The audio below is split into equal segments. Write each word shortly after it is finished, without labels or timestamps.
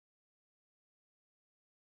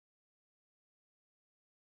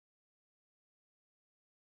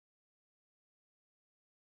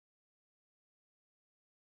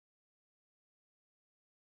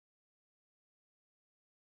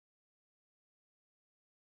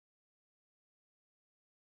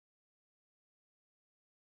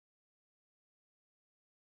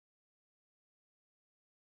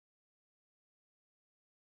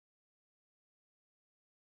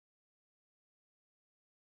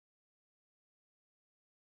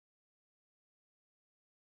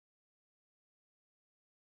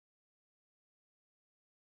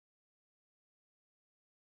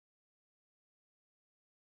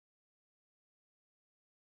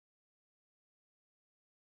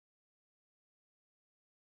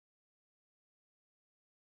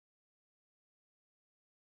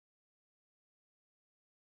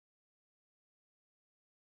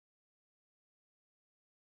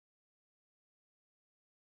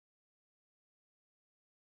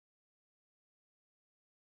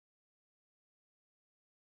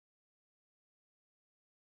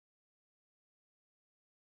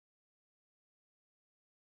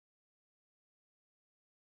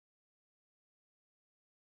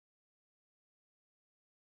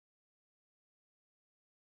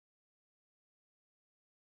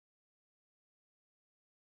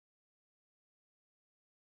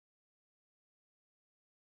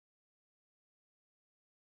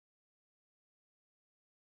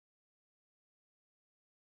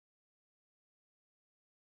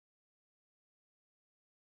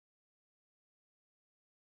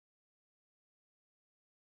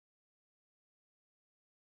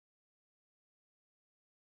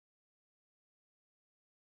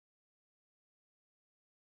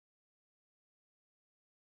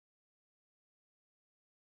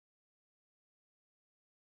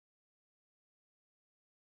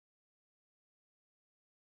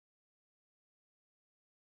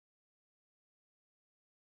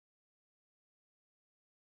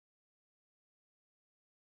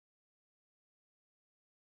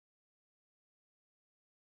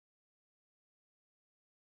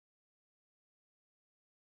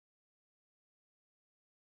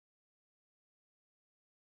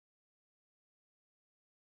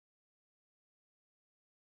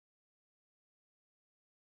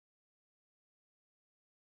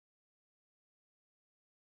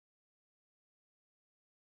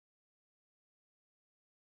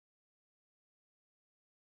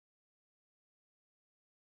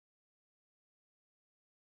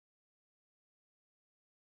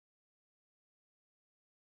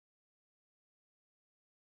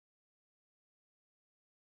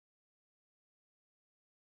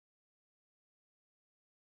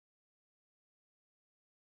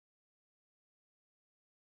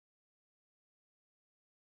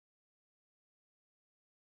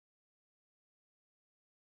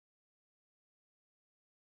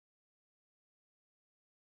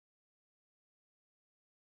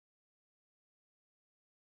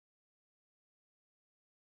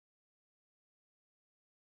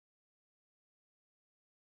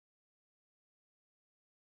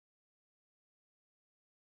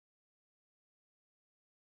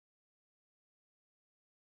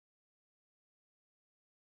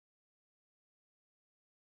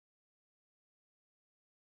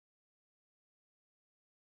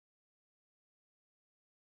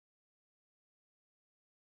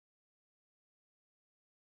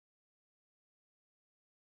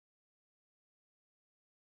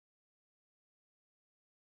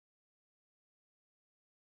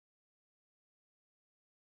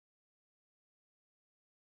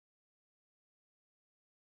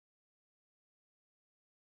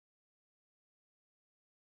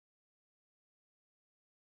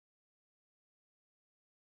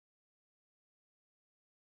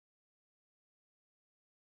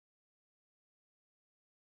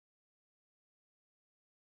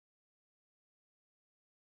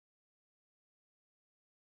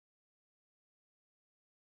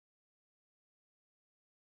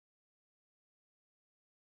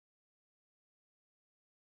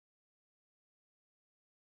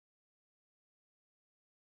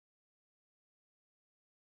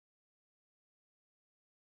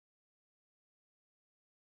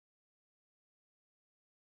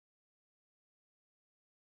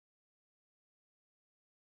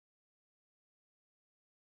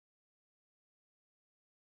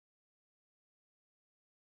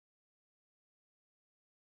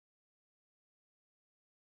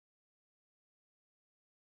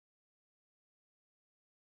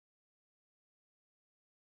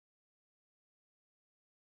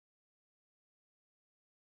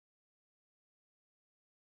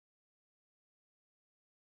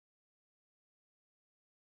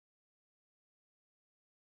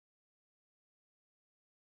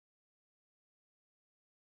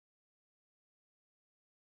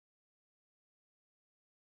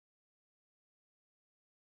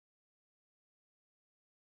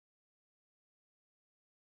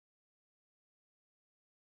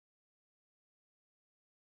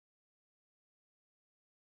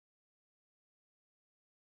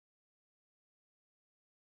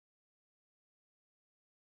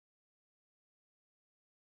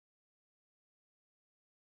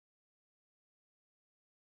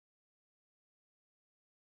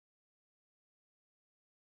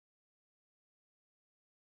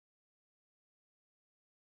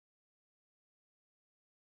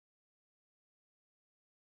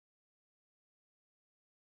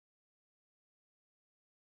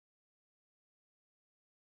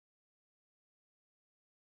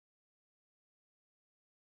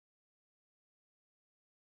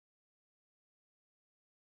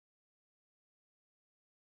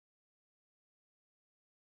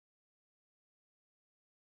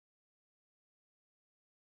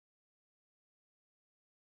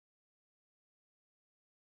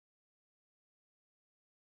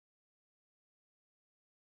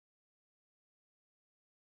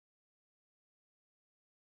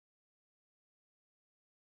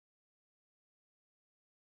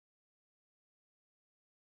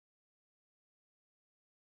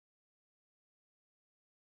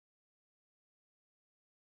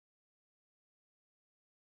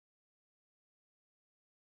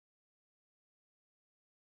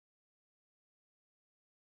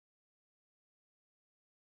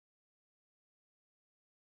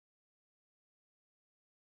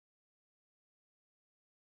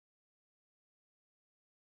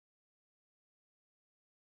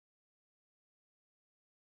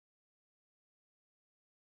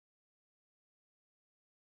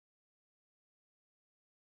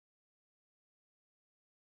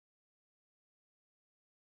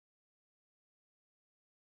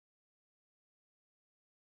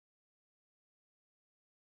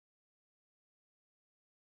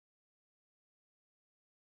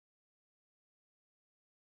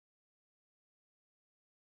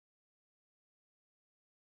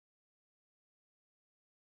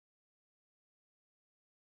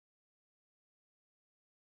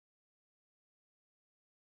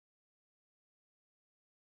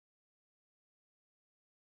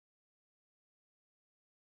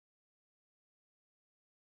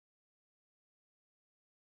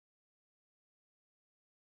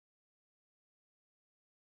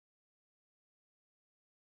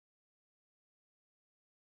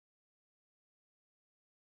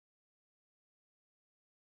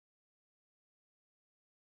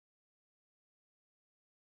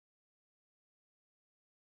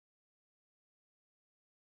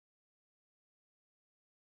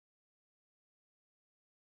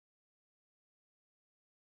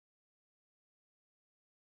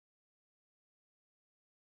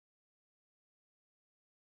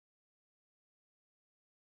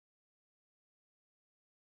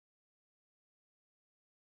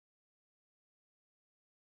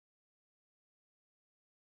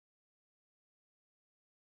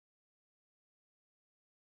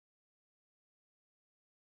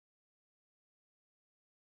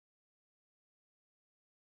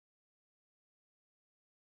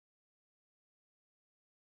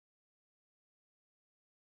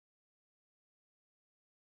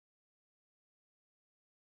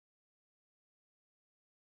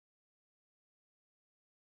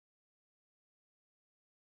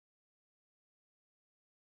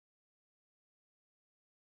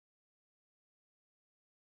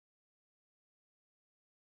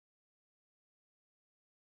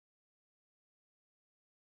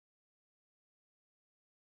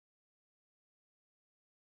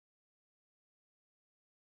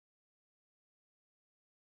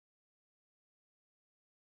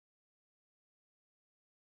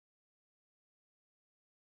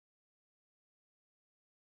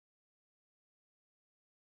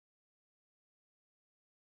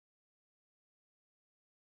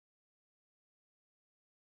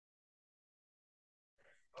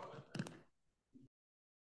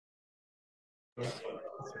Okay.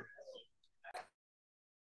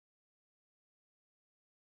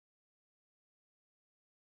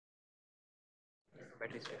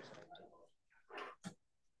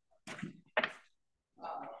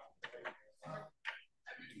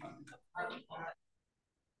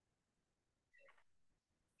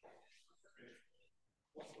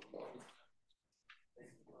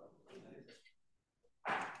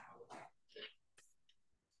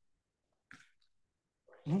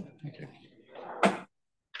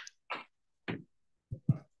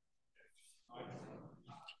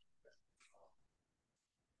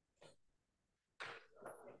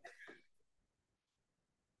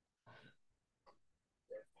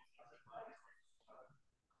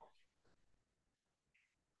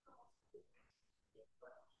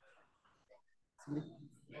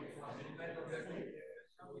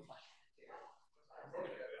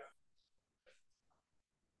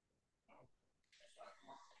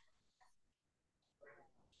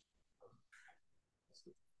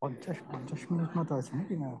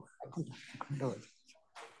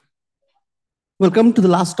 Welcome to the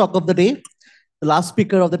last talk of the day. The last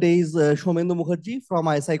speaker of the day is Soumendu Mukherjee from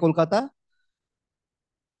ICTS Kolkata.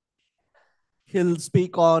 He'll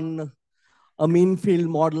speak on a mean field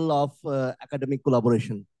model of academic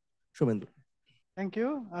collaboration. Soumendu. Thank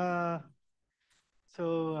you.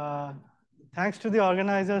 Thanks to the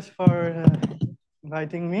organizers for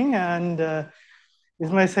inviting me, and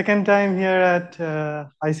it's my second time here at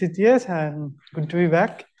ICTS, and good to be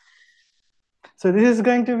back. So this is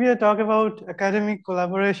going to be a talk about academic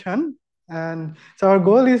collaboration, and so our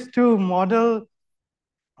goal is to model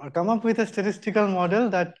or come up with a statistical model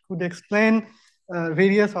that could explain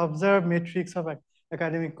various observed metrics of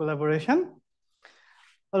academic collaboration.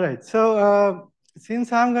 All right, so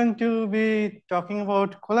since I'm going to be talking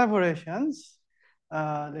about collaborations,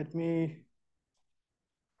 let me,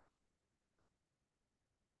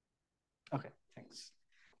 okay, thanks.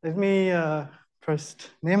 Let me first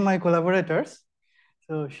name my collaborators.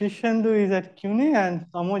 So Shishendu is at CUNY and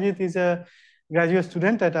Amojit is a graduate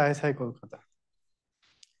student at ISI Kolkata.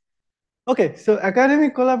 Okay, so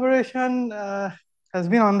academic collaboration has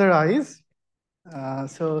been on the rise.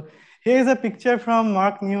 So here is a picture from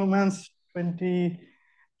Mark Newman's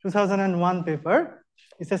 2001 paper.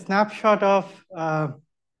 It's a snapshot of,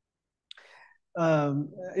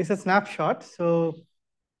 it's a snapshot. So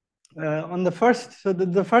on the first, so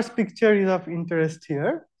the first picture is of interest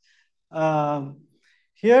here.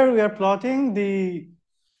 Here we are plotting the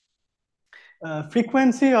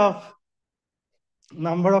frequency of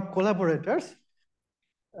number of collaborators.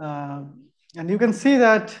 And you can see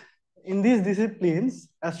that in these disciplines,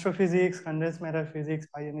 astrophysics, condensed matter physics,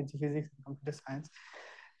 high energy physics, and computer science,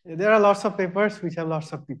 there are lots of papers which have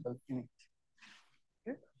lots of people in it.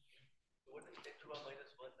 Okay.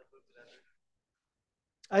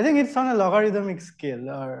 I think it's on a logarithmic scale,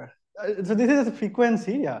 or so this is a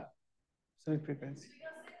frequency, yeah. So frequency.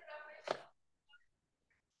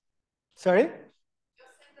 Sorry?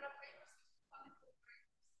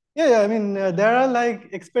 Yeah, I mean, there are like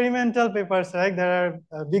experimental papers, right? There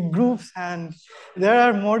are big groups, and there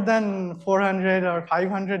are more than 400 or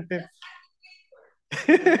 500 papers.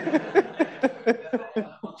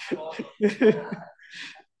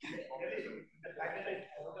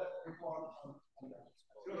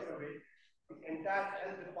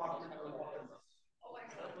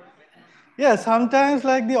 Yeah, sometimes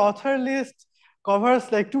like the author list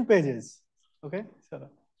covers like 2 pages. Okay, so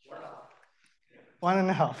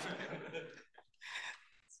 1.5.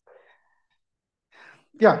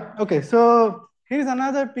 Yeah, okay, so here's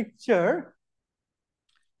another picture.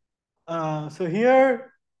 So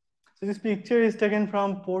this picture is taken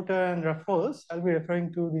from Porter and Raffles. I'll be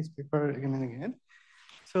referring to this paper again and again.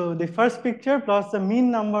 So the first picture plots the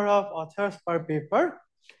mean number of authors per paper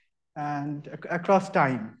and across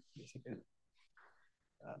time, basically.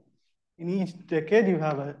 In each decade, you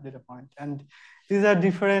have a data point. And these are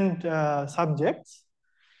different subjects.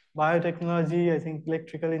 Biotechnology, I think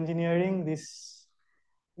electrical engineering, these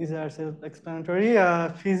are self-explanatory.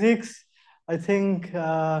 Physics, I think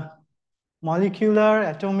molecular,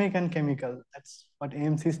 atomic, and chemical. That's what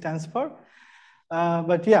AMC stands for.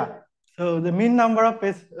 But yeah, so the mean number of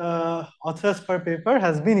authors per paper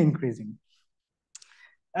has been increasing.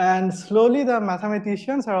 And slowly the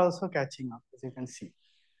mathematicians are also catching up, as you can see.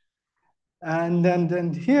 And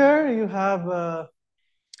then here you have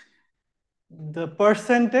the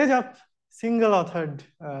percentage of single authored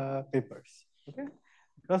papers, okay?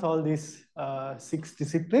 Across all these 6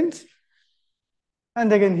 disciplines.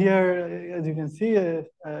 And again here, as you can see,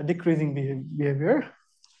 decreasing behavior.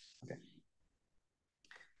 Okay.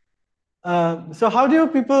 So how do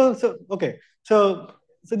people, okay, so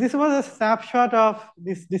this was a snapshot of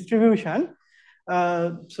this distribution.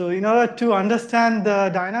 So in order to understand the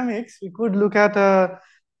dynamics, we could look at a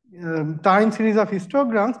time series of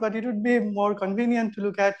histograms, but it would be more convenient to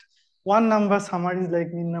look at one number summaries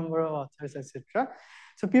like mean number of authors, etc.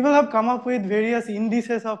 So people have come up with various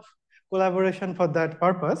indices of collaboration for that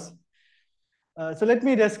purpose. So let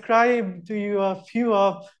me describe to you a few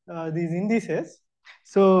of these indices.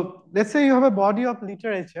 So let's say you have a body of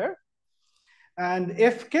literature, and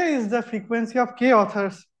Fk is the frequency of k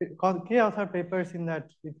author papers in that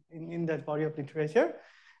body of literature,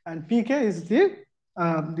 and Pk is the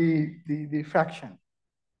fraction.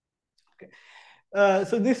 Okay.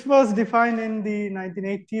 So this was defined in the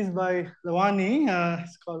 1980s by Lawani.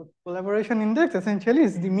 It's called collaboration index. Essentially,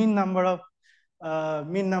 it's the mean number of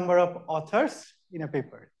authors in a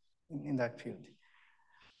paper in that field.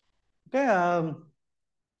 Okay.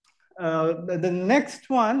 The next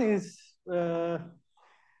one is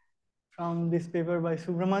from this paper by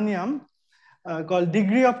Subramaniam called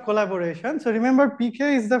degree of collaboration. So remember,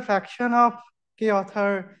 PK is the fraction of k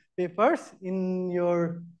author papers in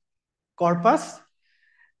your corpus.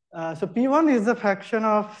 So P1 is the fraction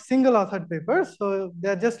of single authored papers. So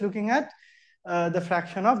they're just looking at the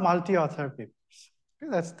fraction of multi-author papers.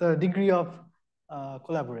 Okay, that's the degree of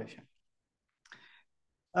collaboration.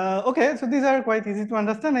 Okay, so these are quite easy to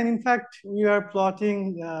understand. And in fact, we are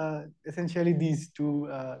plotting essentially these two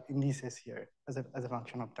indices here as a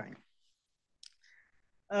function of time.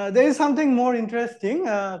 There is something more interesting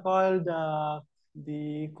called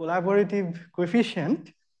the collaborative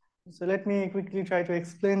coefficient. So let me quickly try to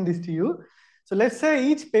explain this to you. So let's say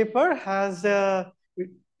each paper has,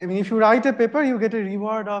 if you write a paper, you get a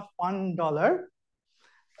reward of $1.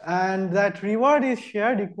 And that reward is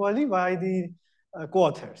shared equally by the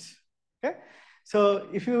co-authors. Okay, so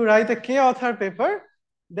if you write a k-author paper,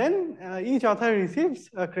 then each author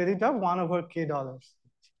receives a credit of $1/k.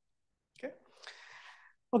 Okay.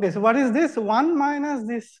 Okay, so what is this? 1 minus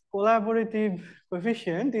this collaborative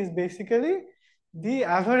coefficient is basically the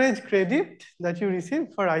average credit that you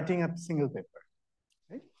receive for writing a single paper.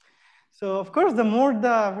 Right? So of course, the more the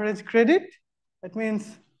average credit, that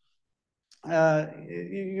means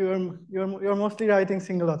you're mostly writing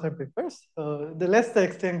single author papers. So the less the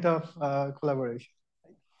extent of collaboration.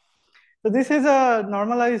 Right? So this is a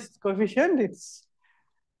normalized coefficient. It's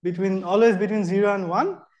always between 0 and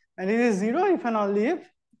 1, and it is 0 if and only if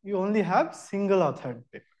you only have single authored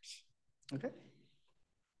papers. Okay.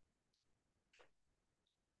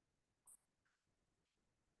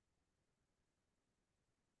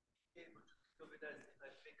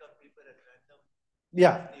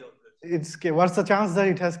 Yeah, it's k. What's the chance that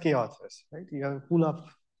it has k authors, right? You have a pool of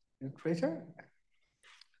literature.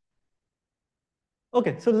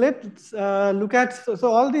 Okay, so let's look at, so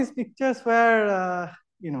all these pictures were,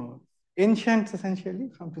 ancient essentially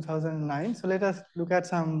from 2009. So let us look at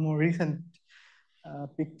some more recent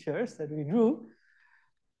pictures that we drew.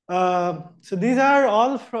 So these are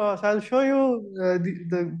all, so I'll show you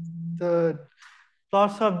the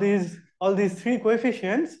plots of all these three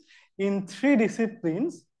coefficients in three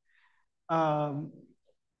disciplines from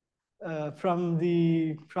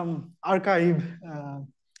archive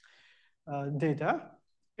data.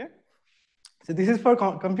 Okay, so this is for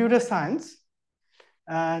computer science,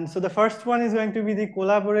 and so the first one is going to be the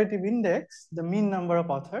collaborative index, the mean number of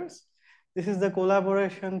authors. This is the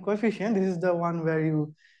collaboration coefficient. This is the one where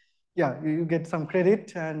you get some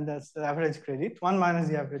credit, and that's the average credit. 1 minus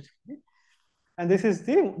the average credit, and this is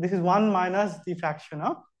 1 minus the fraction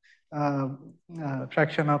of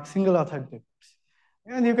single authored papers.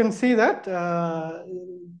 And you can see that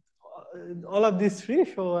all of these three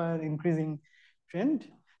show an increasing trend.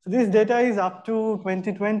 So this data is up to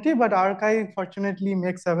 2020, but archive fortunately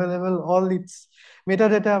makes available all its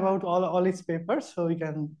metadata about all its papers, so we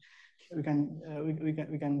can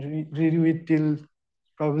review it till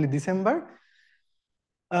probably December.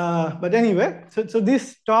 But anyway, so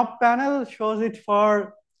this top panel shows it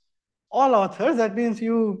for all authors. That means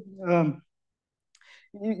so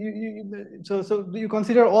you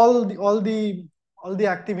consider all the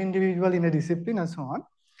active individual in a discipline and so on.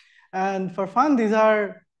 And for fun, these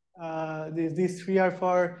three are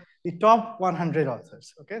for the top 100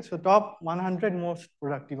 authors. Okay, so top 100 most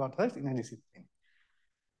productive authors in a discipline.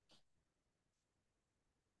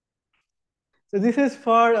 So this is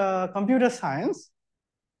for computer science.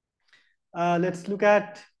 Let's look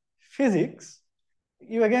at physics.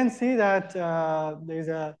 You again see that there is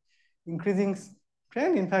a increasing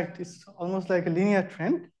trend. In fact, it's almost like a linear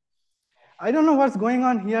trend. I don't know what's going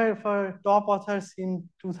on here for top authors in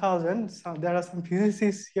 2000. So there are some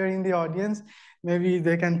physicists here in the audience. Maybe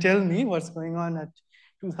they can tell me what's going on at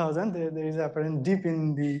 2000. There is apparent dip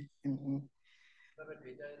in the.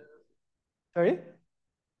 Sorry?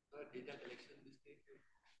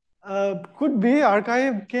 Could be.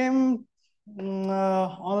 Archive came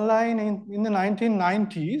online in the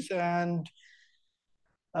 1990s, and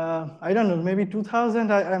I don't know, maybe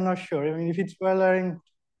 2000, I'm not sure. I mean, if it's well in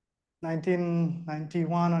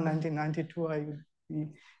 1991 or 1992, I would be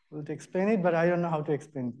able to explain it, but I don't know how to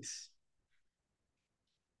explain this.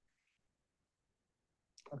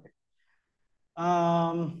 Okay.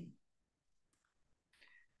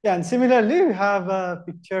 Yeah, and similarly, we have a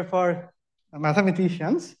picture for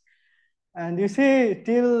mathematicians. And you see,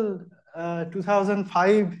 till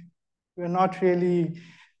 2005, we're not really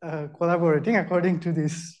collaborating according to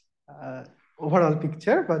this overall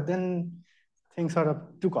picture, but then things sort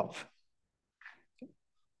of took off.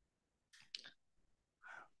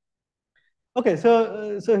 Okay,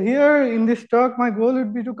 so here in this talk, my goal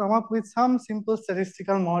would be to come up with some simple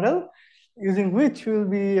statistical model using which we'll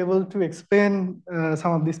be able to explain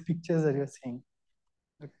some of these pictures that you're seeing.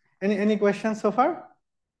 Okay. Any questions so far?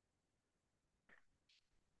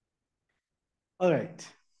 All right.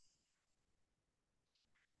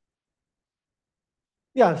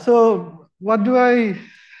 Yeah, so how do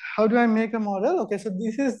I make a model? Okay, so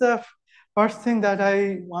this is the first thing that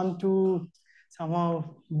I want to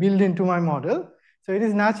somehow build into my model. So it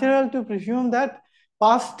is natural to presume that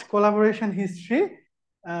past collaboration history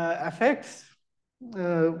affects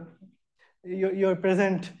your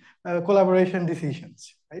present collaboration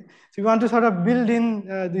decisions, right? So we want to sort of build in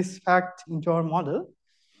this fact into our model.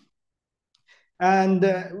 And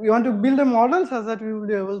we want to build a model so that we will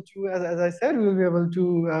be able to, as I said, we will be able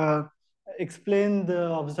to explain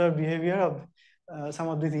the observed behavior of some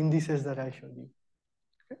of these indices that I showed you.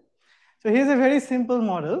 Okay. So here's a very simple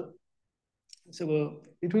model. So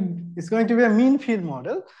it's going to be a mean field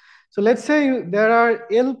model. So let's say there are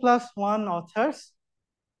L+1 authors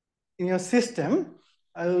in your system.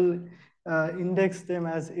 I will index them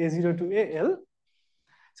as A0 to AL.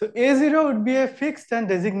 So A0 would be a fixed and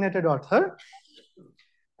designated author.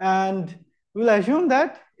 And we'll assume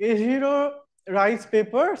that A0 writes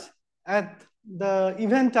papers at the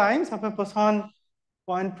event times of a Poisson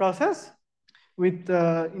point process with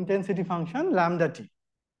intensity function lambda t.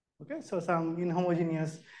 Okay, so some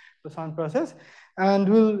inhomogeneous Poisson process. And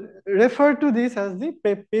we'll refer to this as the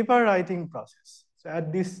paper writing process. So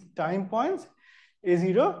at these time points,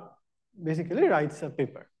 A0 basically writes a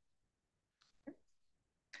paper.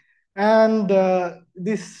 And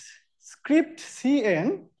this script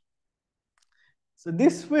Cn, so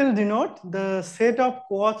this will denote the set of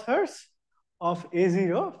co-authors of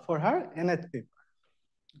A0 for her nth paper.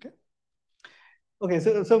 Okay. Okay,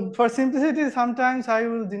 so for simplicity, sometimes I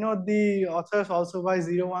will denote the authors also by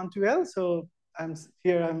 0, 1 to L. So I'm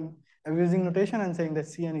using notation and saying that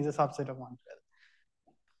Cn is a subset of 1 to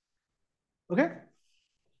L. Okay.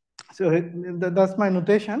 So that's my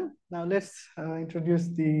notation. Now let's introduce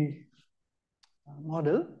the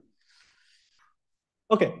model.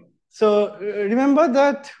 Okay. So remember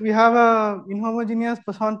that we have a inhomogeneous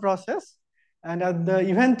Poisson process, and at the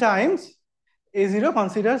event times, A0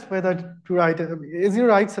 considers whether to write A0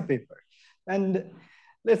 writes a paper. And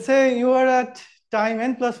let's say you are at time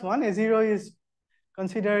n+1, A0 is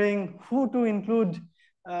considering who to include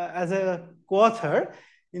as a co-author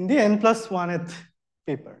in the n+1th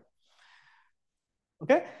paper.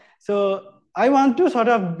 Okay, so I want to sort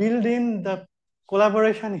of build in the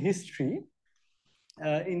collaboration history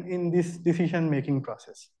in this decision-making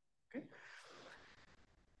process. Okay.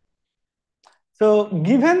 So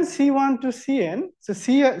given C1 to Cn, so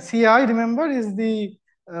Ci, remember, is the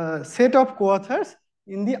set of co-authors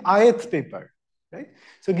in the ith paper, right?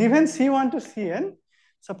 So given C1 to Cn,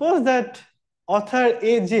 suppose that author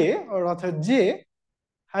Aj or author J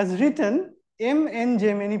has written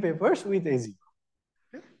mnj many papers with A0.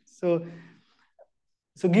 Okay?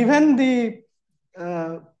 So given the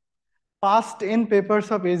past n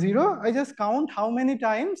papers of A0, I just count how many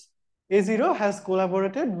times A0 has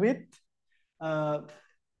collaborated with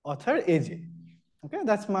author Aj. Okay,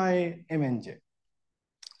 that's my mnj.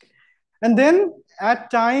 And then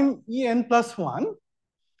at time En+1,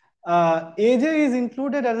 Aj is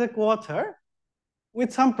included as a co-author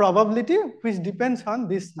with some probability which depends on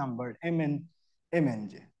this number,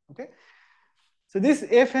 mnj. Okay. So this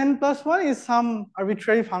fn+1 is some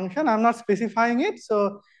arbitrary function. I'm not specifying it.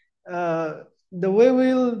 So the way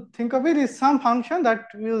we'll think of it is some function that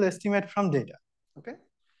we'll estimate from data. Okay.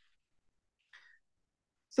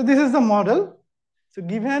 So this is the model. So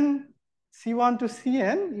given C1 to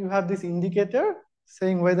Cn, you have this indicator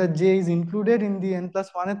saying whether J is included in the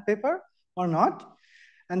n+1th paper or not.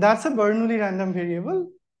 And that's a Bernoulli random variable,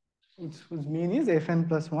 whose mean is Fn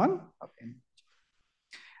plus 1 of n.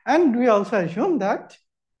 And we also assume that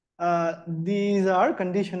these are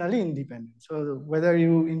conditionally independent. So whether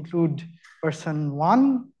you include person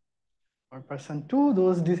 1 or person 2,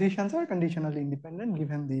 those decisions are conditionally independent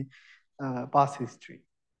given the past history.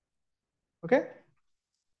 Okay?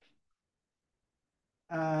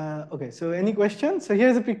 Okay, so any questions? So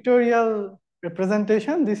here's a pictorial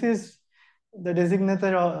representation. This is the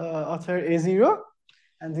designated author A0,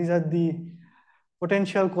 and these are the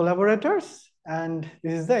potential collaborators, and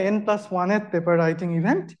this is the n+1th paper writing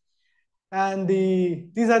event, and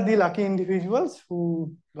these are the lucky individuals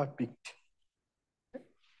who got picked.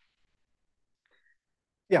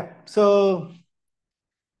 Yeah, so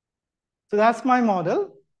that's my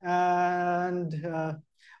model, and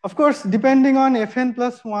of course, depending on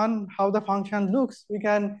Fn+1, how the function looks, we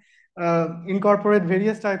can incorporate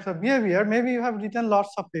various types of behavior. Maybe you have written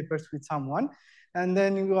lots of papers with someone, and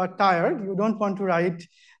then you are tired. You don't want to write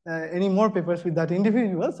any more papers with that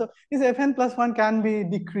individual. So this Fn+1 can be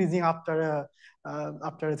decreasing after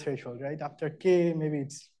a threshold, right? After k, maybe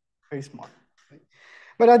it's very small. Right?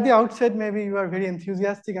 But at the outset, maybe you are very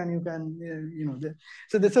enthusiastic and you can,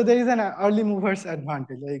 so there is an early movers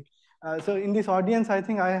advantage. Like, so in this audience, I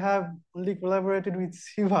think I have only collaborated with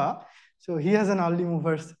Siva. So he has an early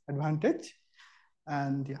movers advantage.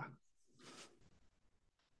 And yeah.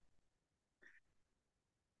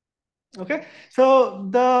 Okay, so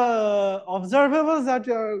the observables that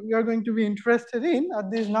we are going to be interested in are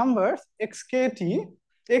these numbers, xkt,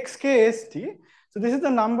 xkst. So this is the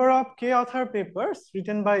number of k author papers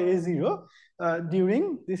written by A0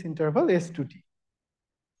 during this interval S to T.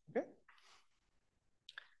 Okay.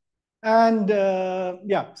 And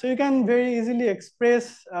yeah, so you can very easily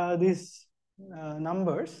express these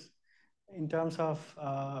numbers in terms of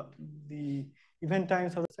the event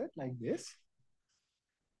times of the set like this.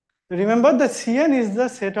 Remember, the Cn is the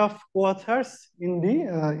set of co-authors in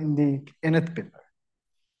the nth paper.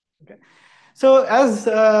 Okay. So as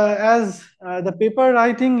the paper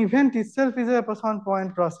writing event itself is a Poisson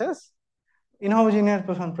point process, inhomogeneous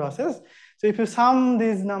Poisson process. So if you sum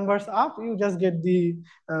these numbers up, you just get the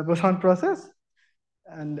Poisson process,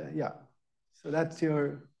 and yeah, so that's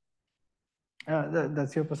your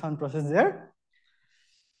Poisson process there.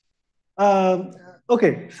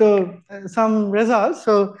 Okay, so some results.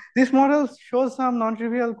 So this model shows some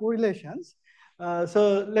non-trivial correlations.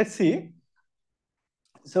 So let's see.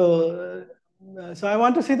 So I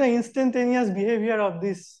want to see the instantaneous behavior of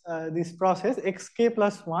this process xk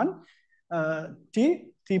plus 1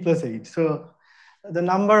 t plus h. So the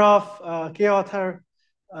number of k author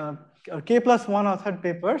or k plus 1 authored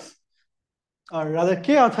papers, or rather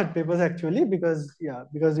k authored papers actually, because you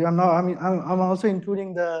are now, I'm also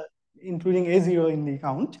including A0 in the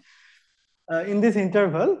count in this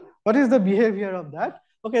interval. What is the behavior of that?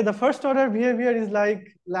 Okay, the first order behavior is like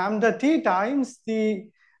lambda t times the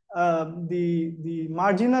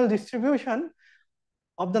marginal distribution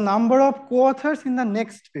of the number of co-authors in the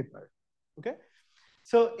next paper. Okay,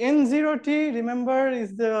 so N0T, remember,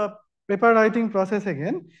 is the paper writing process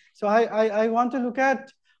again. So I want to look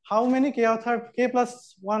at how many k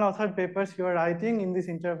plus 1 authored papers you are writing in this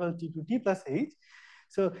interval T to T plus H.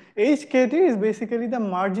 So HKT is basically the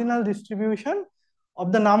marginal distribution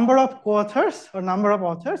of the number of co-authors or number of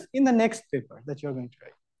authors in the next paper that you're going to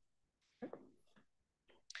write.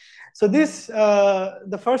 So this,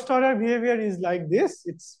 the first order behavior is like this.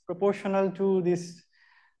 It's proportional to this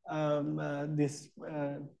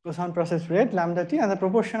Poisson process rate, lambda t, and the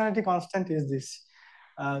proportionality constant is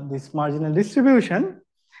this marginal distribution.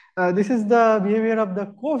 This is the behavior of the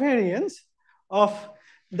covariance of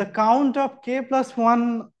the count of k plus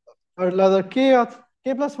 1, or rather k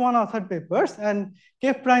plus 1 authored papers and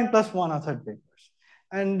k prime plus 1 authored papers.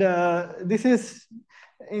 And this is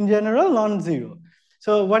in general non-zero.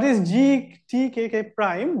 So what is GTKK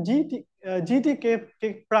prime?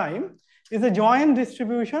 GTKK prime is a joint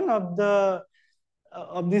distribution of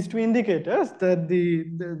these two indicators, that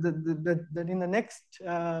that in the next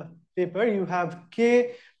paper you have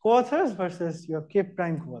k co-authors versus your k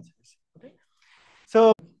prime co-authors. Okay,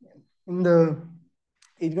 so in the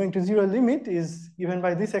h going to 0 limit is given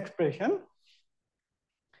by this expression,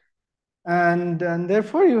 and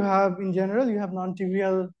therefore you have, in general, you have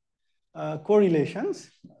non-trivial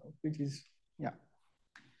correlations, which is, yeah.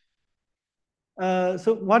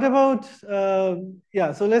 So what about,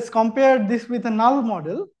 so let's compare this with a null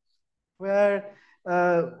model where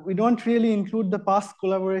we don't really include the past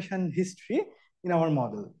collaboration history in our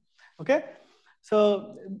model. Okay,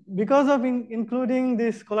 so because of including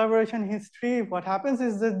this collaboration history, what happens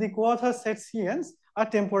is that the co-author set CNs are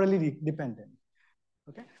temporally dependent.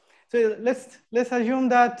 Okay, so let's assume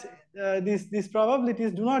that these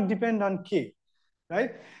probabilities do not depend on k,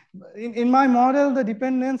 right? In my model, the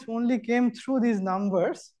dependence only came through these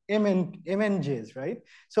numbers mnj's, right?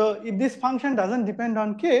 So if this function doesn't depend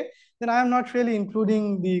on k, then I am not really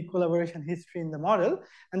including the collaboration history in the model,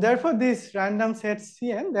 and therefore these random sets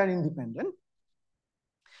Cn, they're independent.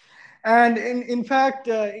 And in fact,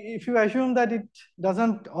 if you assume that it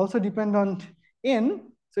doesn't also depend on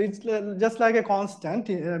n, so it's just like a constant.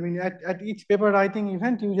 I mean, at each paper writing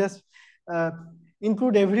event, you just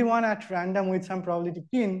include everyone at random with some probability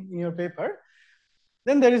p in your paper,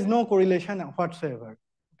 then there is no correlation whatsoever.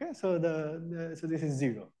 Okay, so so this is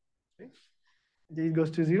zero. Okay? It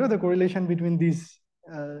goes to zero. The correlation between these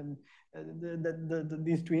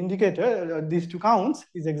these two indicators, these two counts,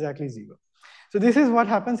 is exactly zero. So this is what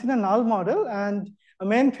happens in a null model, and a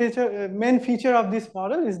main feature of this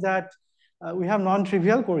model is that we have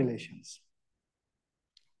non-trivial correlations.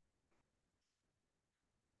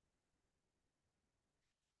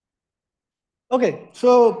 Okay,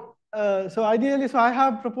 so ideally, so I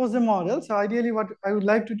have proposed a model. So ideally, what I would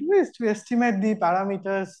like to do is to estimate the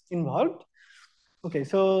parameters involved. Okay,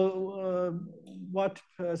 so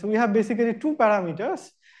so we have basically two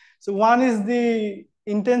parameters. So one is the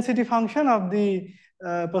intensity function of the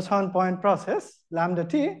Poisson point process, lambda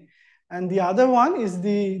t, and the other one is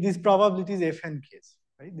these probabilities fnks,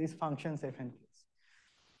 right? These functions fnks.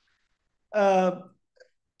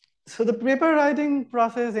 So the paper writing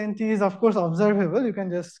process NT is of course observable. You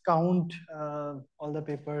can just count all the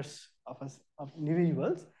papers of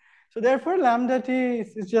individuals. So therefore, lambda t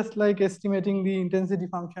is just like estimating the intensity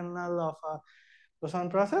functional of a Poisson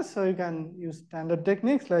process. So you can use standard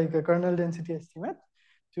techniques like a kernel density estimate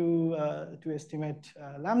to estimate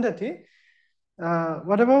lambda t.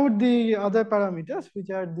 What about the other parameters, which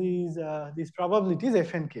are these probabilities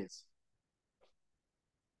fnks?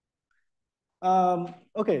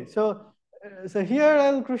 Okay, so here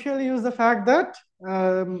I'll crucially use the fact that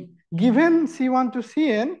given C1 to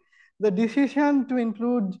Cn, the decision to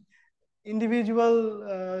include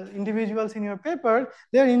individuals in your paper,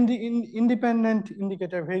 they're independent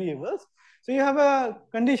indicator variables. So you have a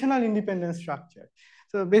conditional independent structure.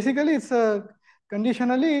 So basically, it's a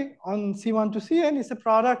conditionally on C1 to Cn, it's a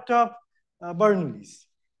product of Bernoulli's,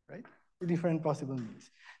 right? The different possible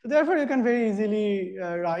means. So therefore, you can very easily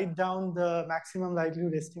write down the maximum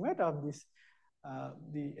likelihood estimate of this,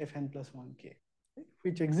 the fn plus 1k, right?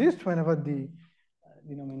 Which exists whenever the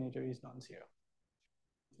denominator is non-zero.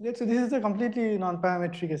 So this is a completely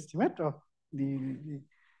non-parametric estimate of the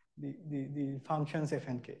functions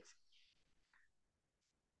fnks.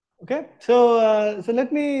 Okay, so so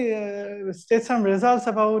let me state some results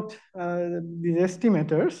about these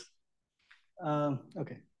estimators.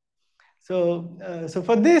 Okay. So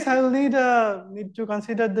for this, I will need to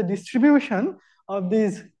consider the distribution of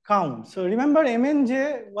these counts. So remember,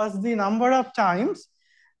 mnj was the number of times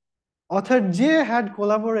author j had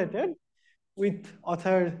collaborated with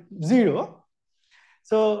author 0.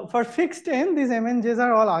 So for fixed n, these mnjs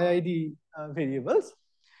are all IID variables.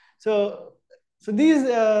 So these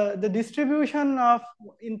the distribution of,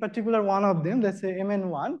 in particular, one of them, let's say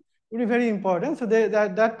mn1, would be very important. So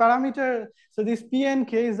that parameter, so this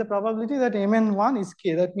pnk is the probability that mn1 is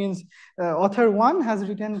k. That means author 1 has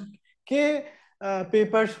written k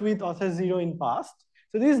papers with author 0 in past.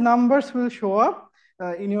 So these numbers will show up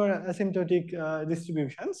in your asymptotic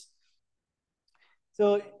distributions.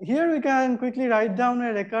 So here we can quickly write down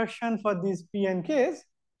a recursion for these pnk's.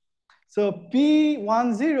 So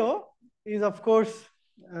P10 is, of course,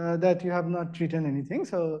 that you have not written anything.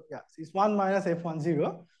 So yeah, it's 1 minus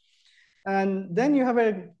F10. And then you have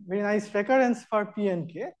a very nice recurrence for P and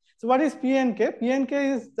K. So what is P and K? P and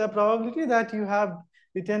K is the probability that you have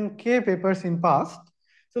written K papers in past.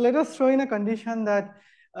 So let us throw in a condition that,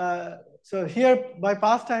 so here by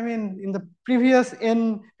past I mean in the previous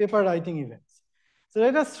N paper writing events. So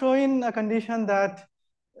let us throw in a condition that,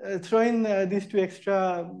 throw in these two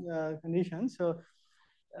extra conditions. So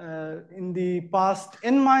in the past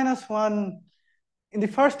N-1, in the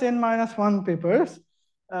first N-1 papers,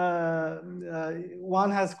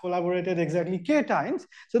 one has collaborated exactly K times.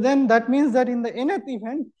 So then that means that in the nth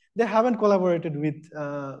event, they haven't collaborated with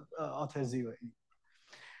author 0.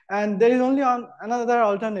 And there is only another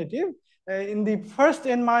alternative. In the first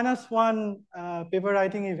N-1 paper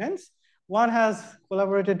writing events, one has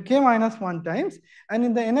collaborated K-1 times. And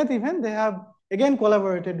in the nth event, they have again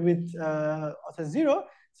collaborated with author 0.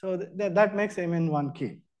 So that makes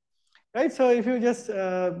Mn1K. right? So if you just,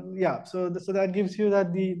 yeah, so that gives you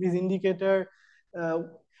that this indicator uh,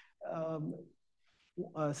 um,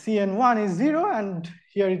 Cn1 is 0 and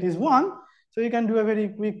here it is 1. So you can do a very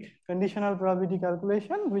quick conditional probability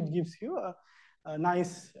calculation, which gives you a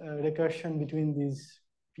nice recursion between these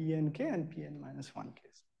Pnk and Pn minus 1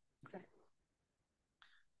 case. Okay.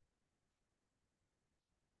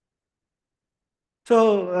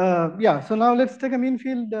 So yeah, so now let's take a mean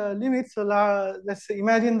field limit. So let's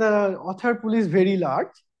imagine the author pool is very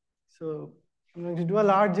large. So I'm going to do a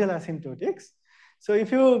large L asymptotics. So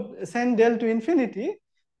if you send del to infinity,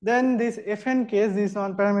 then this Fn case, these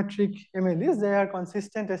non-parametric MLEs, they are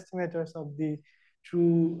consistent estimators of the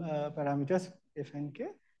true parameters Fnk.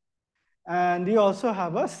 And you also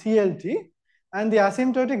have a CLT. And the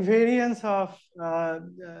asymptotic variance of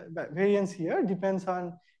variance here depends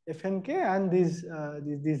on Fnk and these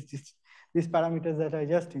parameters that I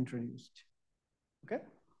just introduced. Okay.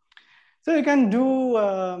 So you can do,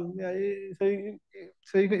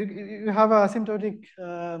 you have a asymptotic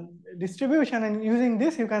distribution, and using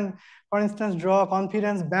this, you can, for instance, draw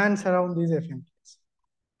confidence bands around these FNKs.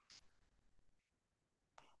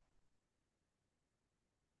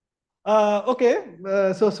 Okay,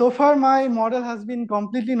 so far my model has been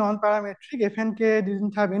completely non-parametric. FNK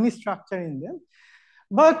didn't have any structure in them.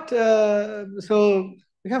 But so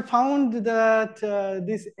we have found that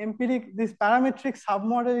this parametric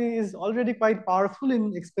submodel is already quite powerful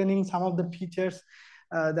in explaining some of the features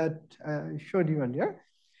that I showed you earlier.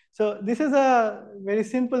 So this is a very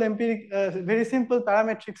simple very simple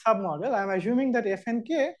parametric submodel. I'm assuming that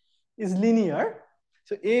FNK is linear.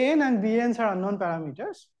 So AN and BNs are unknown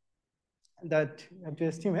parameters that you have to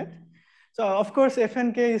estimate. So of course,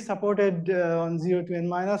 Fnk is supported on 0 to n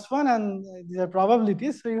minus 1, and these are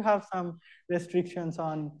probabilities. So you have some restrictions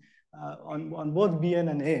on both Bn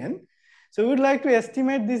and An. So we would like to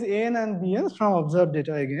estimate these An and Bns from observed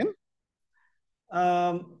data again.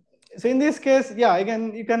 So in this case, yeah,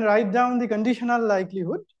 again, you can write down the conditional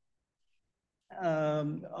likelihood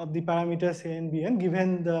of the parameters A and Bn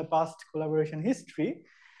given the past collaboration history.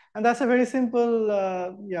 And that's a very simple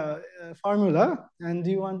formula. And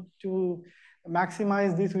you want to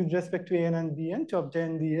maximize this with respect to N and Bn to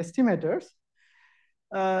obtain the estimators.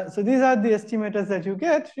 So these are the estimators that you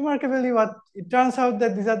get. Remarkably, what it turns out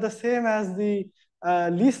that these are the same as the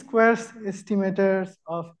least squares estimators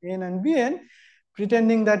of N and Bn,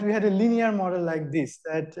 pretending that we had a linear model like this,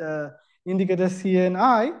 that indicator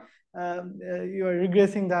Cni, you are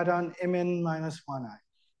regressing that on Mn minus 1i.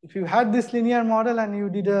 If you had this linear model and you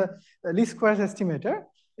did a least squares estimator,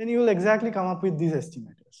 then you will exactly come up with these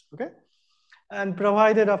estimators, okay? And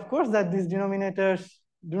provided, of course, that these denominators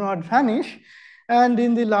do not vanish. And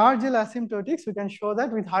in the large L asymptotics, we can show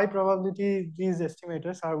that with high probability, these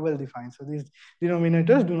estimators are well defined. So these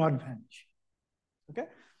denominators do not vanish, okay?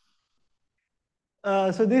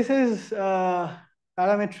 So this is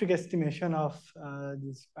parametric estimation of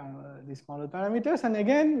these model parameters. And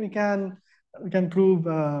again, we can prove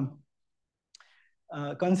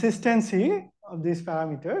consistency of these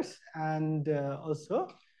parameters and also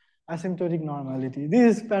asymptotic normality.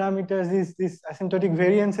 These parameters, these asymptotic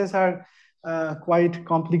variances are quite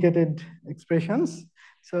complicated expressions.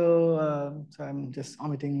 So, so I'm just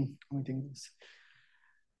omitting this.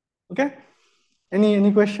 Okay.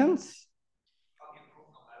 Any questions?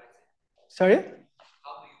 Sorry?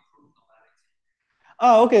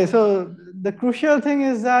 Oh, okay. So the crucial thing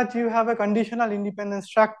is that you have a conditional independent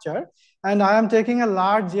structure, and I am taking a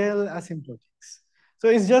large L asymptotics. So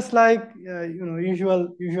it's just like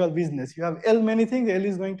usual business. You have L many things. L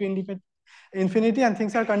is going to infinity, and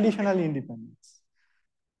things are conditionally independent.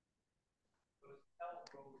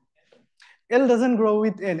 L doesn't grow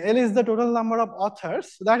with N. L is the total number of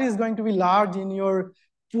authors. So that is going to be large in your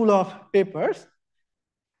pool of papers.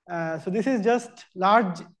 So this is just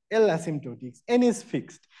large L asymptotics. N is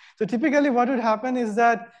fixed. So typically what would happen is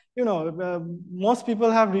that, most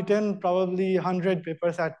people have written probably 100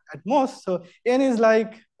 papers at most. So N is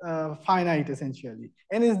like finite essentially.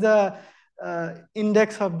 N is the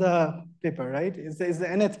index of the paper, right? It's the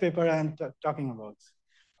nth paper I'm talking about.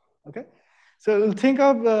 Okay. So we'll think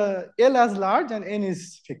of L as large and N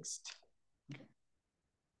is fixed.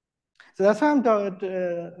 So that's why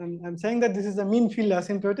I'm saying that this is a mean field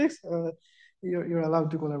asymptotics. You're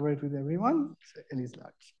allowed to collaborate with everyone. So L is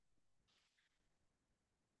large.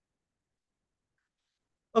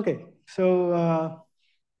 Okay, so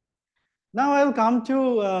now I'll come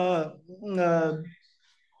to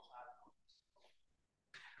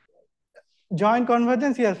joint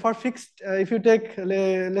convergence. Yes, for fixed, if you take,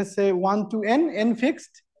 let's say 1 to n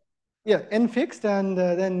fixed. Yeah, n fixed, and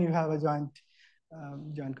then you have a joint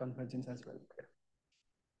joint convergence as well.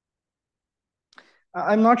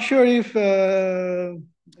 I'm not sure if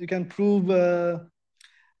you can prove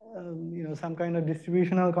some kind of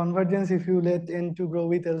distributional convergence if you let n to grow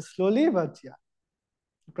with L slowly, but yeah,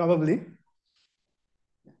 probably.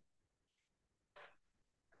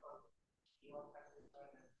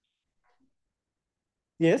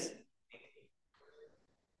 Yes.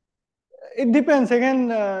 It depends.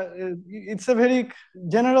 Again, it's a very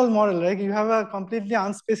general model. Like you have a completely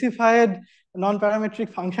unspecified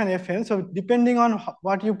non-parametric function fn. So depending on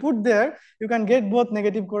what you put there, you can get both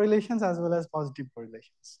negative correlations as well as positive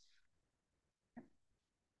correlations.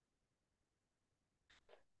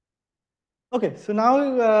 Okay, so now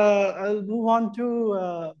I'll move on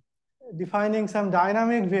to defining some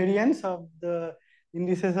dynamic variants of the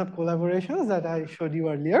indices of collaborations that I showed you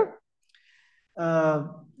earlier.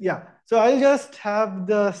 Yeah, so I'll just have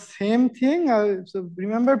the same thing. So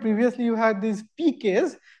remember previously you had these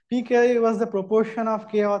PKs. PK was the proportion of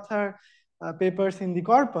K author papers in the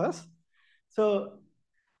corpus. So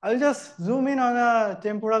I'll just zoom in on a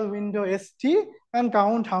temporal window ST and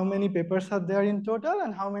count how many papers are there in total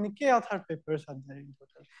and how many K author papers are there in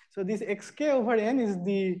total. So this XK over N is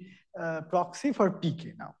the proxy for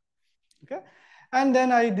PK now. Okay. And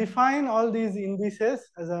then I define all these indices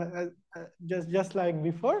as just like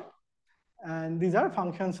before. And these are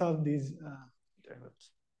functions of these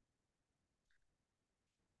intervals.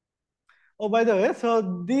 Oh, by the way,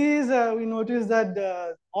 so these, we notice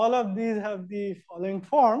that all of these have the following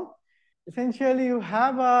form. Essentially, you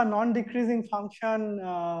have a non-decreasing function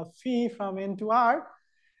phi from n to r,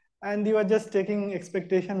 and you are just taking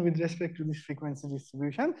expectation with respect to this frequency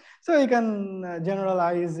distribution. So you can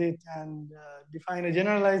generalize it and define a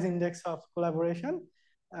generalized index of collaboration.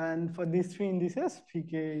 And for these three indices, phi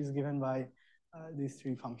k is given by these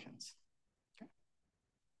three functions.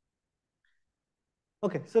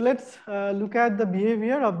 Okay, so let's look at the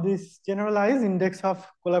behavior of this generalized index of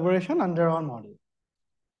collaboration under our model.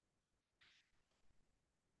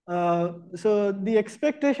 So the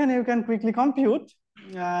expectation you can quickly compute,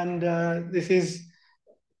 and this is,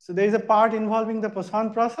 so there is a part involving the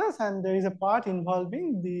Poisson process and there is a part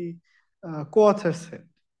involving the co-author set.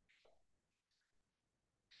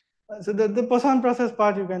 So the Poisson process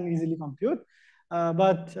part you can easily compute,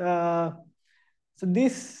 so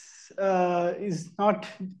this is not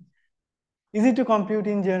easy to compute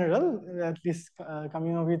in general, at least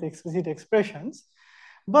coming up with explicit expressions.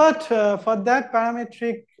 But for that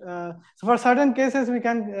parametric, so for certain cases, we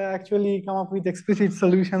can actually come up with explicit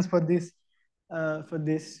solutions for this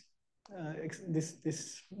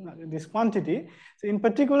this quantity. So in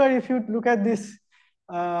particular, if you look at this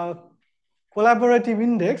collaborative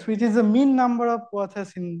index, which is the mean number of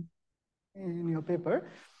authors in your paper.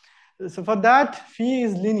 So for that, phi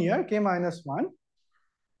is linear, k minus 1.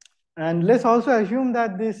 And let's also assume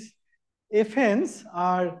that these fn's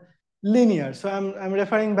are linear. So I'm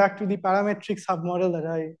referring back to the parametric submodel that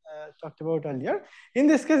I talked about earlier. In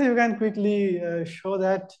this case, you can quickly show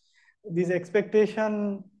that this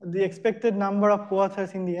expectation, the expected number of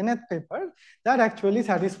co-authors in the nth paper, that actually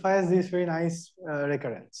satisfies this very nice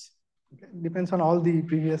recurrence. Okay? Depends on all the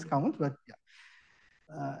previous counts, but yeah.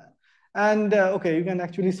 Okay, you can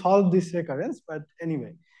actually solve this recurrence, but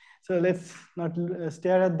anyway. So let's not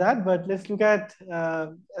stare at that, but let's look at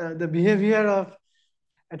the behavior of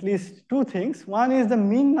at least two things. One is the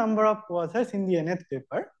mean number of co-authors in the nth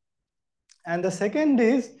paper. And the second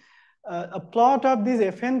is a plot of these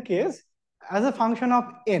FNKs as a function of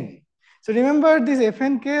n. So remember, these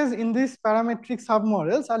FNKs in these parametric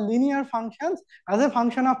submodels are linear functions as a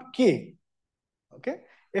function of k. Okay,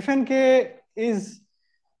 FNK is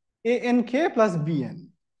ANK plus BN.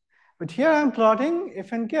 But here I'm plotting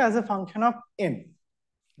FNK as a function of n.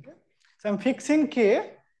 Okay? So I'm fixing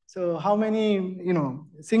k. So how many,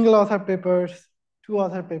 single author papers, two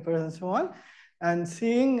author papers, and so on, and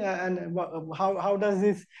seeing and how does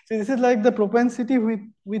this. So this is like the propensity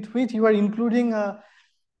with which you are including a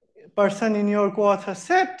person in your co-author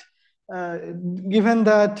set, given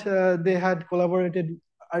that they had collaborated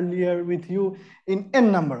earlier with you in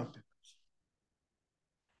n number of papers.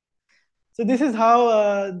 So this is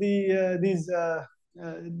how these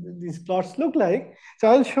plots look like. So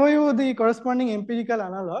I'll show you the corresponding empirical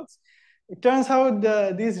analogs. It turns out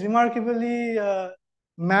these remarkably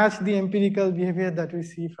match the empirical behavior that we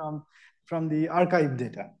see from the archive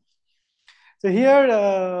data. So here,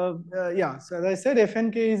 yeah, so as I said,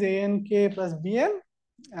 FNK is ANK plus BN,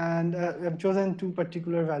 and we have chosen two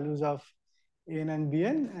particular values of AN and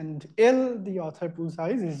BN, and L, the author pool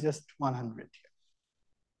size, is just 100 here.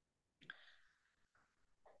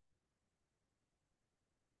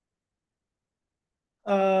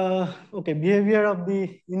 Okay, behavior of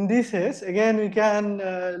the indices. Again, we can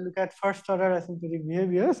look at first order asymptotic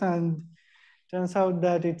behaviors, and turns out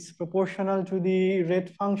that it's proportional to the rate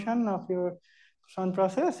function of your Poisson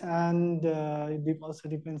process, and it also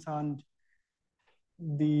depends on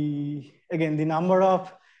the, again, the number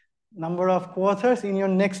of co-authors in your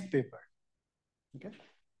next paper. Okay.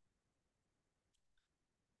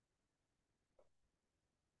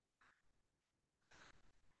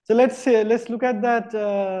 So let's look at that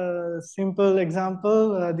simple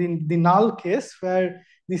example, the null case where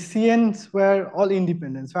the CNs were all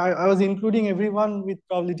independent. So I was including everyone with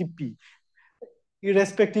probability P,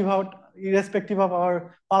 irrespective of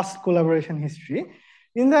our past collaboration history.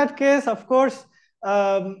 In that case, of course,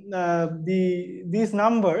 these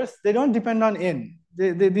numbers, they don't depend on n.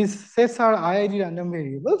 These sets are IID random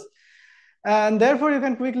variables, and therefore you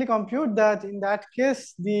can quickly compute that in that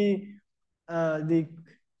case the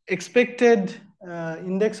expected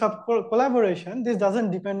index of collaboration, this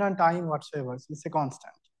doesn't depend on time whatsoever. So it's a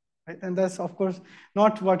constant, right? And that's of course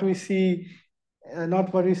not what we see,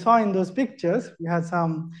 not what we saw in those pictures. We had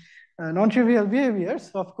some non-trivial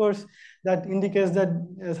behaviors. So of course, that indicates that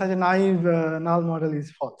such a naive null model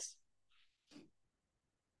is false.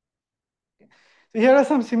 So here are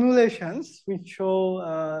some simulations which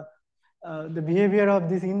show the behavior of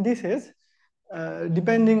these indices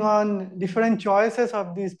depending on different choices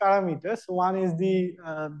of these parameters. So one is the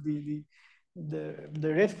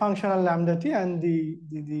rate functional lambda t and the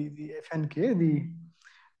FNK,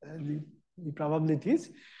 the probabilities,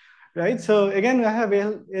 right? So again, I have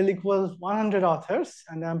L equals 100 authors,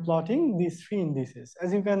 and I'm plotting these three indices.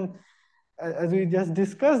 As you can, as we just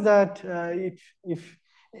discussed, that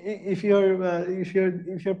if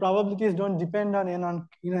your probabilities don't depend on n on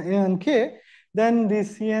k, then the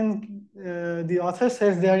CN, the author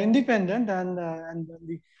says they are independent, and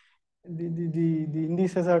the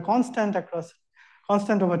indices are constant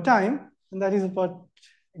over time, and that is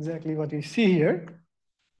exactly what you see here.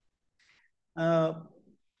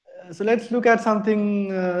 So let's look at something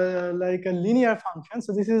like a linear function.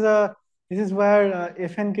 So this is where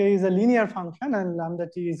fnk is a linear function and lambda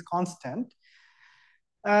t is constant.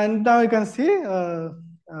 And now you can see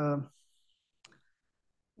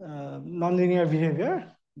nonlinear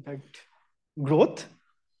behavior, in fact, growth.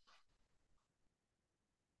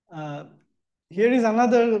 Here is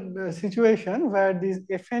another situation where this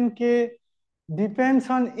fnk depends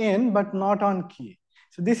on n but not on k.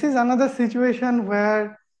 So this is another situation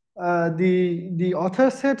where the author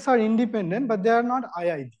sets are independent, but they are not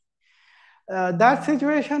IID. That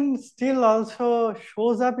situation still also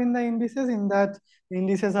shows up in the indices, in that the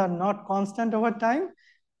indices are not constant over time,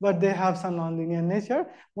 but they have some nonlinear nature.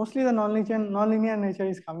 Mostly the nonlinear nature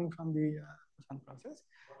is coming from the process.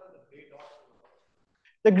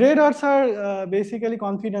 The gray dots are basically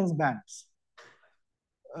confidence bands.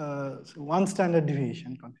 So one standard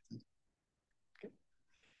deviation confidence. Okay.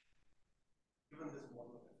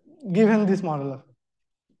 Given this model of.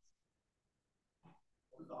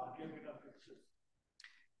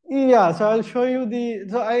 Yeah, so I'll show you the,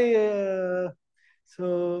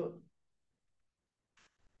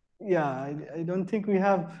 yeah, I don't think we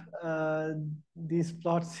have these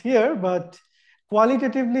plots here, but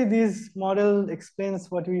qualitatively, this model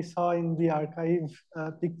explains what we saw in the archive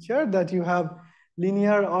picture, that you have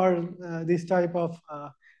linear or this type of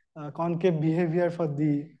concave behavior for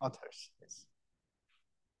the authors. Yes.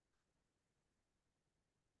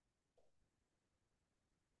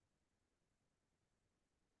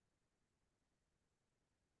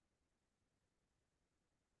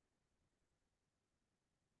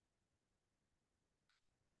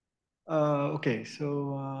 Okay,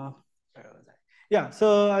 so yeah,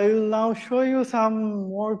 so I will now show you some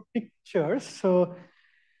more pictures. So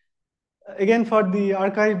again, for the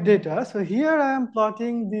archive data, so here I am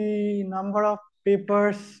plotting the number of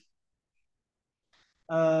papers,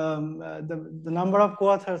 the number of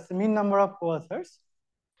co-authors, the mean number of co-authors.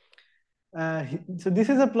 So this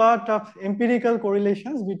is a plot of empirical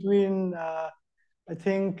correlations between, I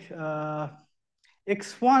think, X1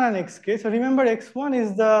 and XK. So remember, X1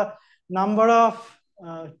 is the number of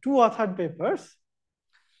two authored papers,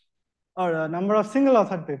 or a number of single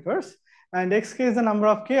authored papers, and xk is the number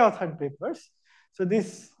of k authored papers. So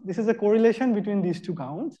this is a correlation between these two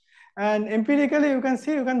counts. And empirically, you can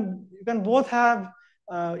see you can both have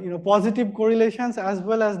positive correlations as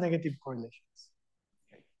well as negative correlations.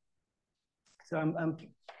 So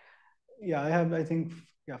I have, I think,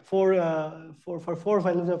 yeah, for 4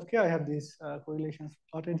 values of k, I have these correlations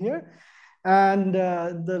plotted here. And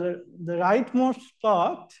the rightmost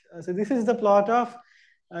plot, so this is the plot of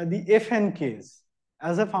the fnks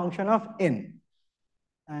as a function of n.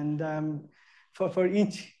 And for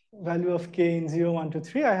each value of k in 0, 1, 2,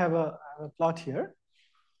 3, I have a plot here.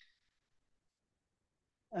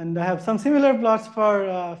 And I have some similar plots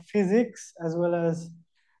for physics as well as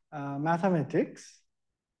mathematics.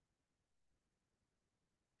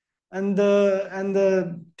 And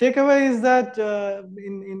the takeaway is that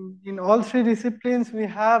in all three disciplines, we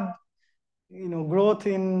have growth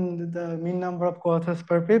in the mean number of co-authors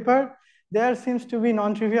per paper. There seems to be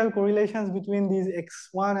non-trivial correlations between these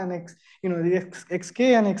x1 and the xk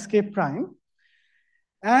and xk prime.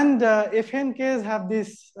 And FNKs have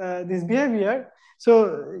this behavior.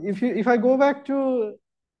 So if I go back to,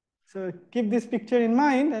 so keep this picture in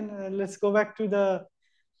mind, and let's go back to the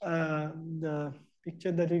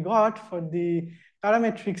picture that we got for the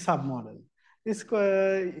parametric submodel. This,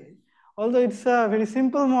 although it's a very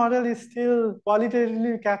simple model, it still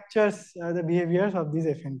qualitatively captures the behaviors of these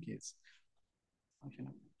FNKs. Okay.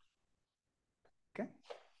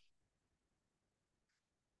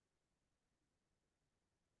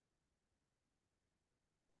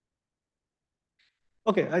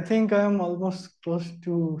 Okay, I think I'm almost close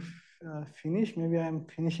to finish. Maybe I'm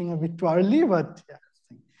finishing a bit too early, but yeah.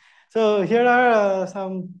 So here are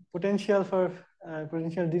some potential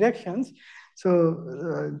directions.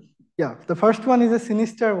 So yeah, the first one is a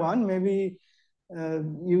sinister one. Maybe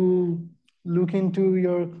you look into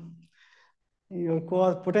your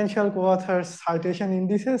potential co-authors citation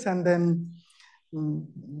indices, and then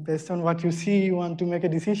based on what you see, you want to make a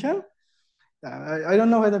decision. I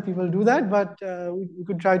don't know whether people do that, but we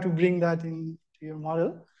could try to bring that into your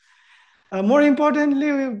model. More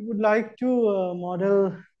importantly, we would like to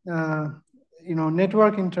model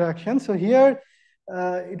network interaction. So here,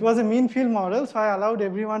 it was a mean field model, so I allowed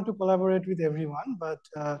everyone to collaborate with everyone. But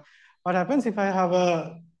what happens if I have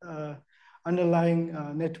a underlying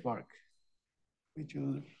network which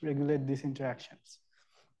will regulate these interactions?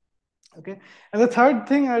 Okay, and the third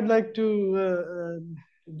thing I'd like to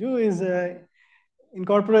do is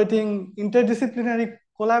incorporating interdisciplinary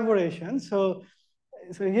collaboration. So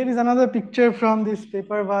here is another picture from this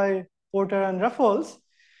paper by Porter and Raffles.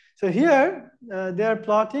 So here they are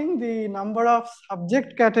plotting the number of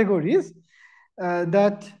subject categories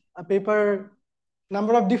that a paper,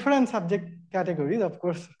 number of different subject categories, of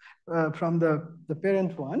course, from the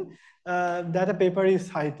parent one, that a paper is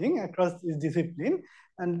citing across this discipline,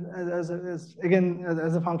 and again,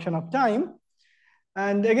 as a function of time.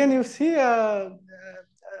 And again, you see a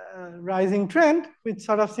rising trend, which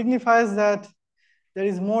sort of signifies that there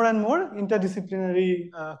is more and more interdisciplinary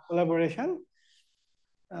collaboration.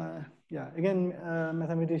 Yeah, again,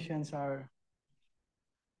 mathematicians are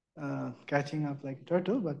catching up like a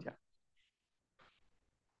turtle, but yeah.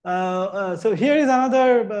 So here is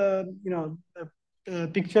another,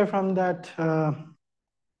 picture from that,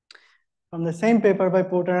 from the same paper by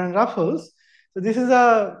Porter and Raffles. So this is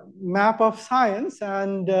a map of science,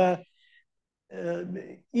 and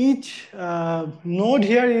each node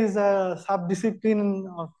here is a subdiscipline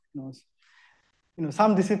of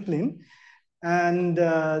some discipline, and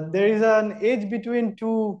there is an edge between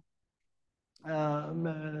two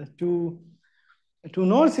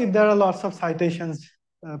nodes if there are lots of citations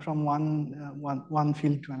from one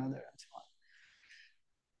field to another, and so on.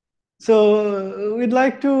 So we'd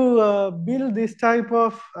like to build this type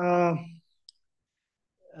of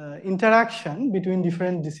interaction between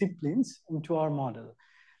different disciplines into our model.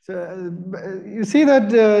 So you see that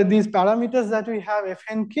these parameters that we have,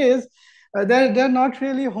 FNKs, they're not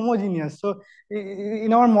really homogeneous. So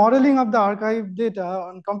in our modeling of the archive data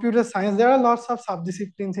on computer science, there are lots of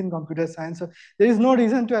subdisciplines in computer science. So there is no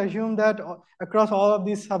reason to assume that across all of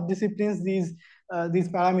these subdisciplines, these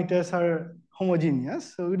parameters are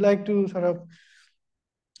homogeneous. So we'd like to sort of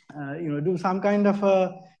do some kind of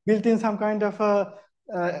built in some kind of a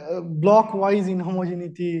block-wise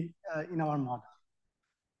inhomogeneity in our model.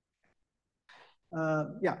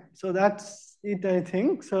 Yeah, so that's it, I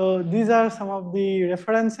think. So these are some of the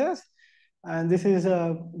references, and this is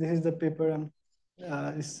the paper, and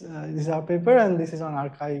this is our paper, and this is on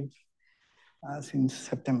archive since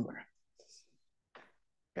September.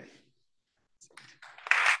 Okay.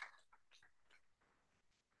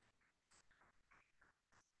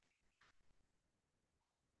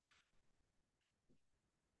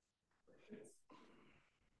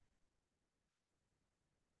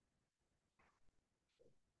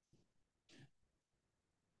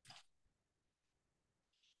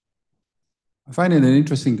 I find it an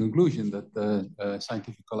interesting conclusion that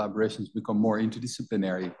scientific collaborations become more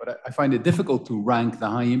interdisciplinary, but I find it difficult to rank the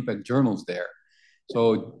high impact journals there.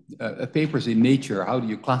 So papers in Nature, how do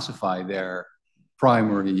you classify their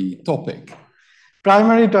primary topic?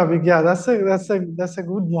 Primary topic, yeah, that's a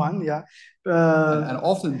good one, yeah. And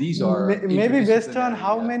often these are maybe based on interdisciplinary,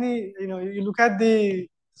 how many, you look at the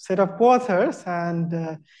set of co-authors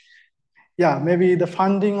and yeah, maybe the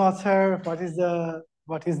funding author,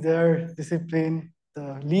 what is their discipline,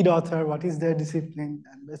 the lead author, what is their discipline,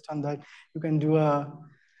 and based on that, you can do a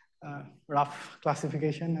rough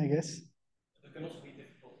classification, I guess. It can also be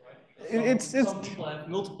difficult, right? It's some people have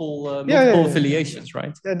multiple yeah, affiliations,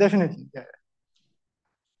 right? Yeah, definitely. Yeah.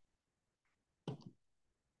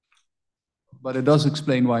 But it does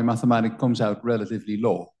explain why mathematics comes out relatively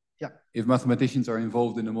low. Yeah. If mathematicians are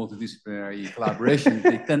involved in a multidisciplinary collaboration,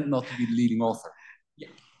 they tend not to be the leading author. Yeah.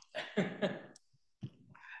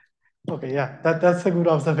 Okay, yeah, that's a good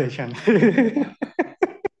observation. Why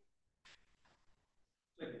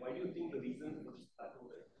do you think the reason for this plateau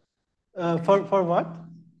is? For what?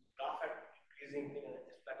 Graph at increasing is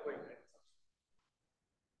plateauing,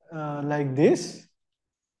 right? Like this?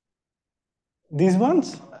 These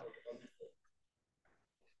ones?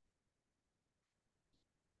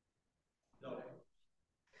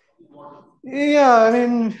 Yeah, I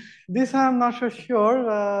mean, this I'm not so sure.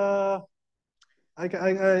 I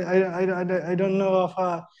don't know of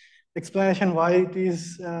a explanation why it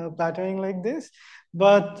is plateauing like this,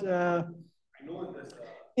 but I know this.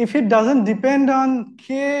 If it doesn't depend on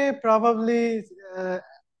k, probably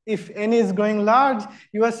if n is growing large,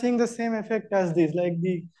 you are seeing the same effect as this, like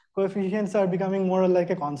the coefficients are becoming more like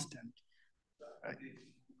a constant. Right.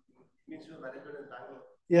 Institute management in Bangalore.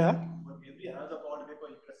 Yeah. But every another bond paper,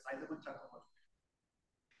 you get a sizable chunk of money.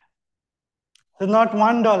 So not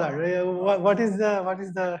 $1. What is the? I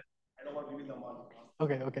don't want to give you the amount.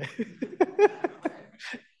 Okay, okay.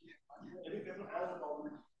 Every paper has a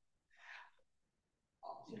problem.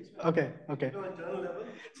 Okay, okay. On a journal level,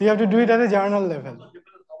 so you have to do it at a journal level.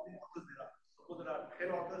 Suppose there are 10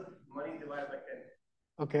 authors, money divided by 10.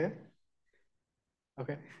 Okay.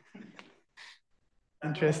 Okay.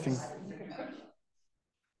 Interesting.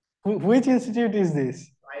 Which institute is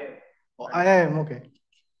this? IIM. Oh, IIM, okay.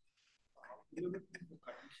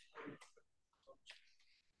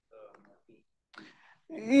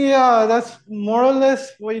 Yeah, that's more or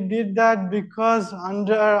less we did that because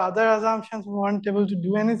under other assumptions we weren't able to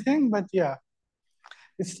do anything, but yeah,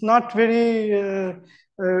 it's not very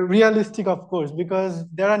realistic, of course, because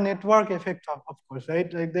there are network effects, of course,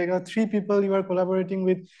 right? Like there are 3 people you are collaborating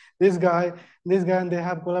with, this guy, and they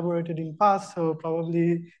have collaborated in past, so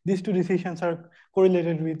probably these 2 decisions are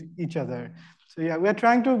correlated with each other. So yeah, we're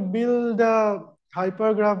trying to build a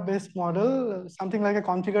hypergraph-based model, something like a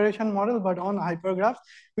configuration model, but on hypergraphs,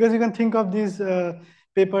 because you can think of these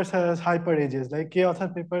papers as hyper edges, like k-author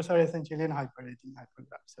papers are essentially an hyper-edging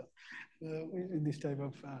hypergraph. So this type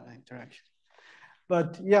of interaction.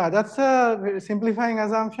 But yeah, that's a very simplifying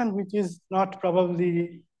assumption, which is not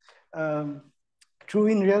probably true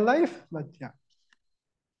in real life, but yeah.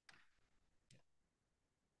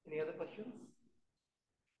 Any other questions?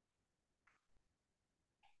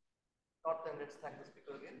 Not then let's thank the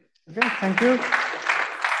speaker again. Okay, thank you.